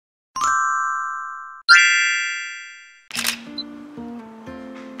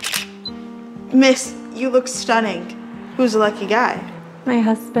Miss, you look stunning. Who's the lucky guy? My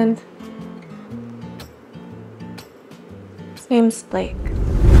husband. His name's Blake.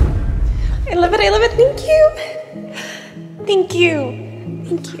 I love it, thank you. Thank you.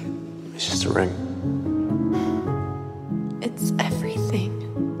 Thank you. It's just a ring. It's everything.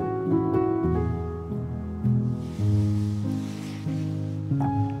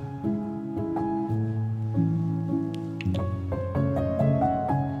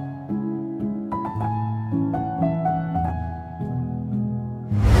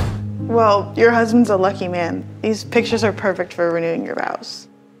 Well, your husband's a lucky man. These pictures are perfect for renewing your vows.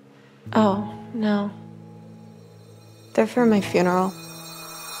 Oh, no. They're for my funeral.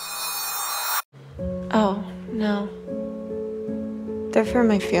 Oh, no. They're for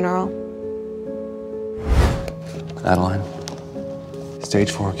my funeral. Adeline,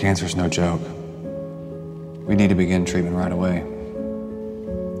 stage 4 cancer is no joke. We need to begin treatment right away.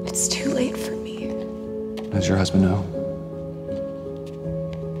 It's too late for me. Does your husband know?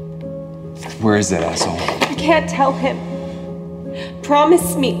 Where is that asshole? I can't tell him.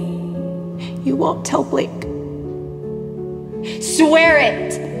 Promise me. You won't tell Blake. Swear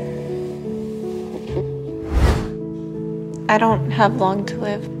it! I don't have long to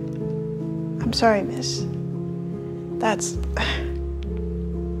live. I'm sorry, miss. That's...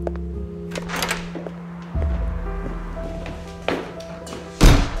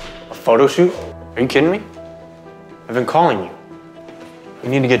 A photo shoot? Are you kidding me? I've been calling you. You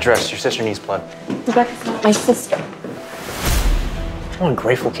need to get dressed. Your sister needs blood. Rebecca's not my sister. How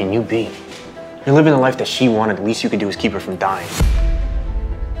ungrateful can you be? You're living the life that she wanted. The least you could do is keep her from dying.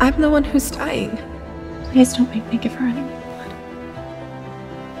 I'm the one who's dying. Please don't make me give her any more blood.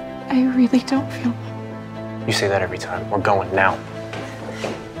 I really don't feel well. You say that every time. We're going now.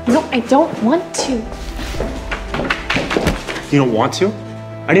 No, I don't want to. You don't want to?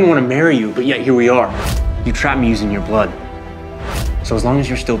 I didn't want to marry you, but yet here we are. You trapped me using your blood. So as long as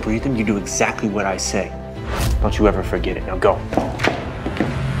you're still breathing, you do exactly what I say. Don't you ever forget it. Now go.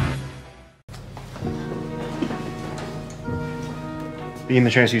 Begin the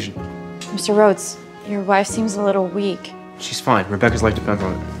transfusion. Mr. Rhodes, your wife seems a little weak. She's fine. Rebecca's life depends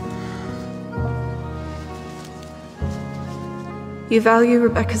on it. You value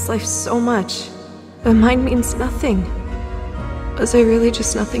Rebecca's life so much, but mine means nothing. Was I really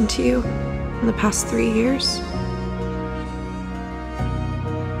just nothing to you in the past 3 years?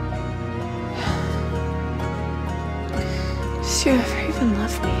 Did you ever even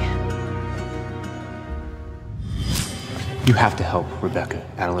love me? You have to help Rebecca,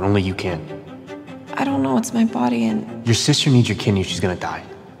 Adeline. Only you can. I don't know what's my body and... Your sister needs your kidney if she's gonna die.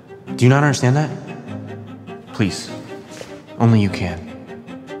 Do you not understand that? Please. Only you can.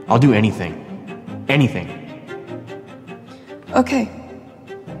 I'll do anything. Anything. Okay.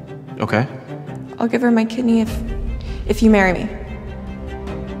 Okay? I'll give her my kidney if you marry me.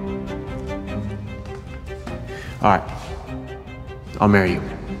 All right. I'll marry you.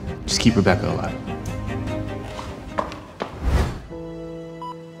 Just keep Rebecca alive.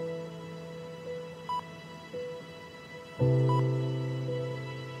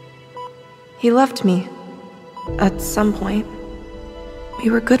 He loved me. At some point.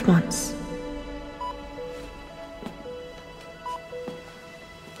 We were good ones.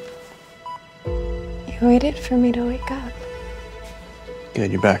 You waited for me to wake up.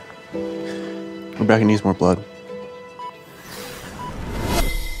 Good, you're back. Rebecca needs more blood.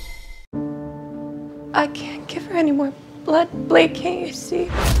 I can't give her any more blood. Blake, can't you see?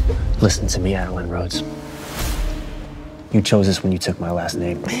 Listen to me, Adeline Rhodes. You chose this when you took my last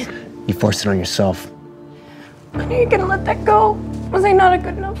name. You forced it on yourself. When are you gonna let that go? Was I not a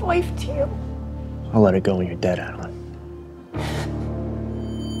good enough wife to you? I'll let it go when you're dead, Adeline.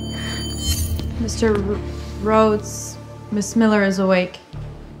 Mr. Rhodes, Miss Miller is awake.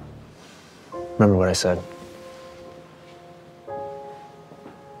 Remember what I said.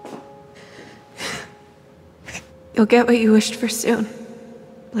 You'll get what you wished for soon.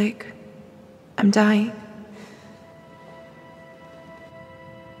 Blake, I'm dying.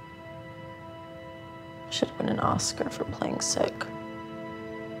 Should have been an Oscar for playing sick.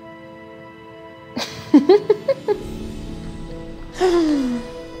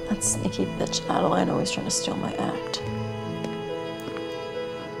 That sneaky bitch Adeline always trying to steal my act.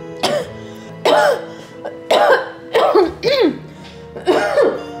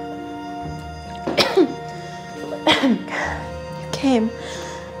 You came.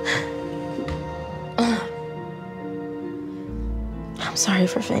 I'm sorry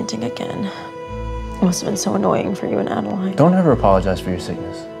for fainting again. It must have been so annoying for you and Adeline. Don't ever apologize for your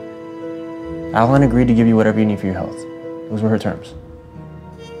sickness. Adeline agreed to give you whatever you need for your health. Those were her terms.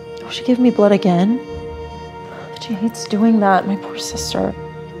 She gave me blood again. She hates doing that, my poor sister.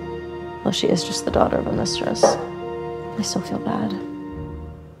 Though she is just the daughter of a mistress. I still feel bad.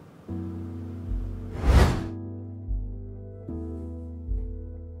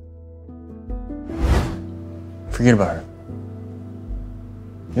 Forget about her.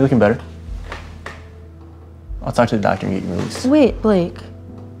 You're looking better. I'll talk to the doctor and get you released. Wait, Blake.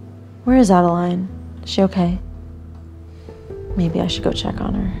 Where is Adeline? Is she okay? Maybe I should go check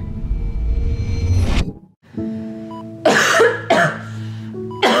on her.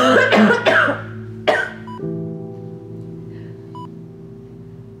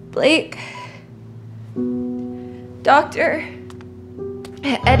 Blake. Doctor.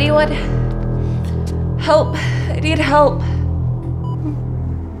 Anyone. Help. I need help.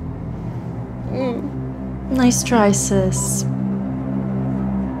 Nice try, sis.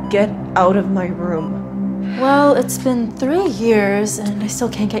 Get out of my room. Well, it's been 3 years and I still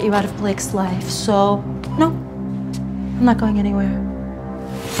can't get you out of Blake's life, so no, I'm not going anywhere.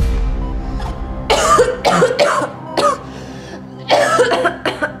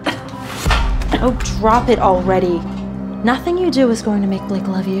 Oh, drop it already. Nothing you do is going to make Blake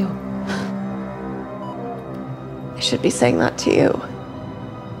love you. I should be saying that to you.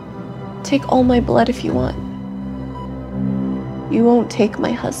 Take all my blood if you want. You won't take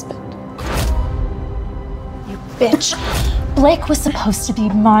my husband. You bitch. Blake was supposed to be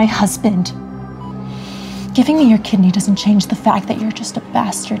my husband. Giving me your kidney doesn't change the fact that you're just a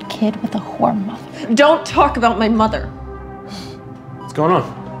bastard kid with a whore mother. Don't talk about my mother. What's going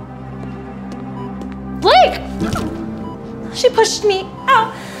on? Blake! She pushed me.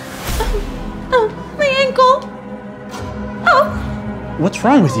 Ow. Oh, my ankle. Oh. What's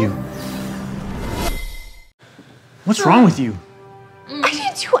wrong with you? What's wrong with you? I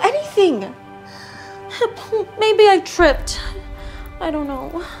didn't do anything. Maybe I tripped. I don't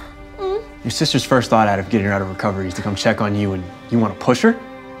know. Your sister's first thought out of getting her out of recovery is to come check on you, and you want to push her? Do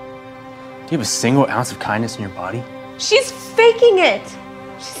you have a single ounce of kindness in your body? She's faking it.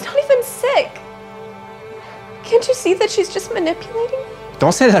 She's not even sick. Can't you see that she's just manipulating?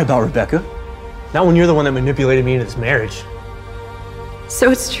 Don't say that about Rebecca. Not when you're the one that manipulated me into this marriage. So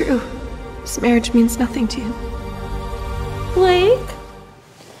it's true. This marriage means nothing to you. Blake,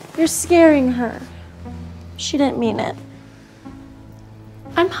 you're scaring her. She didn't mean it.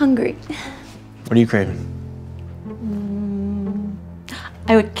 I'm hungry. What are you craving?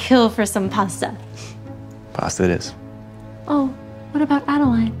 I would kill for some pasta. Pasta it is. Oh, what about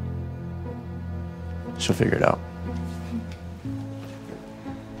Adeline? She'll figure it out.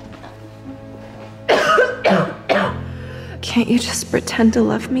 Can't you just pretend to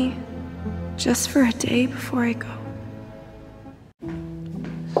love me? Just for a day before I go?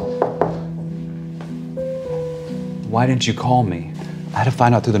 Why didn't you call me? I had to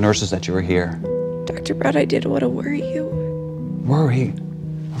find out through the nurses that you were here. Dr. Brett, I didn't want to worry you. Worry?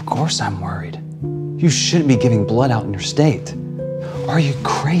 Of course I'm worried. You shouldn't be giving blood out in your state. Are you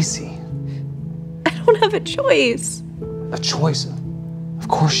crazy? I don't have a choice. A choice? Of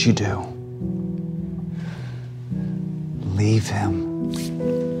course you do. Leave him.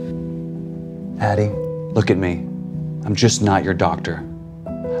 Addie, look at me. I'm just not your doctor.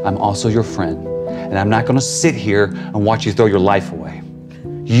 I'm also your friend, and I'm not gonna sit here and watch you throw your life away.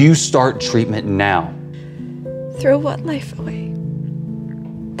 You start treatment now. Throw what life away?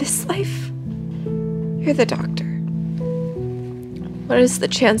 This life? You're the doctor. What is the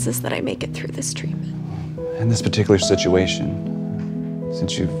chances that I make it through this treatment? In this particular situation,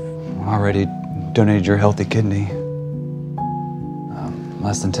 since you've already donated your healthy kidney,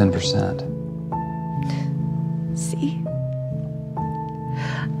 less than 10%. See?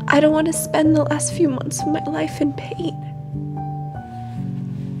 I don't want to spend the last few months of my life in pain.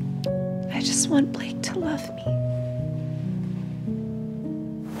 I just want Blake to love me.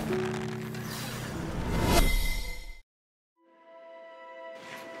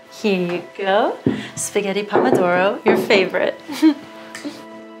 Here you go. Spaghetti pomodoro, your favorite.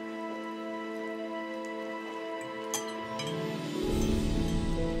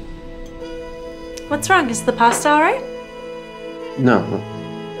 What's wrong? Is the pasta all right? No,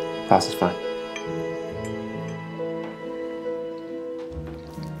 pasta's fine.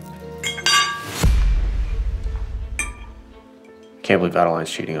 Can't believe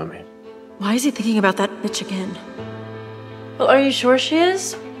Adeline's cheating on me. Why is he thinking about that bitch again? Well, are you sure she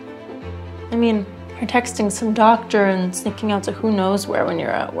is? I mean, her texting some doctor and sneaking out to who knows where when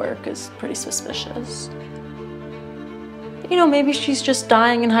you're at work is pretty suspicious. You know, maybe she's just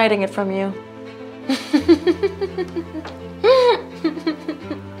dying and hiding it from you.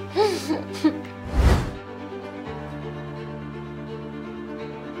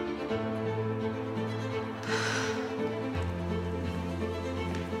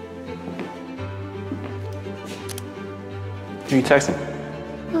 Who are you texting?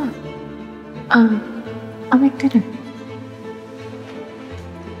 I'll make dinner.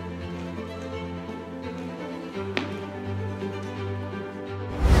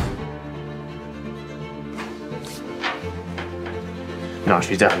 No,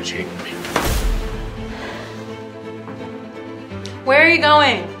 she's definitely cheating on me. Where are you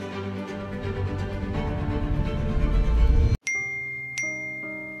going?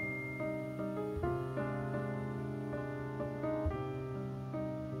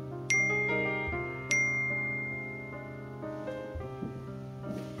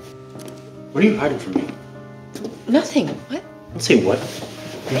 What are you hiding from me? Nothing. What? Don't say what.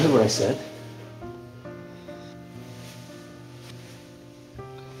 You heard what I said?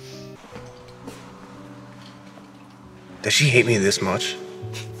 Does she hate me this much?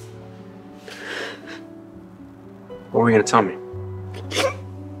 What were you gonna tell me?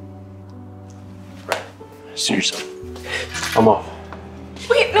 Seriously. I'm off.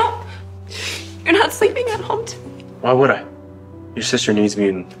 Wait, no. You're not sleeping at home tonight. Why would I? Your sister needs me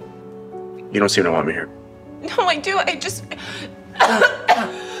and you don't seem to want me here. No, I do. I just... Cut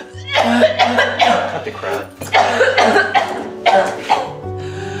the crap.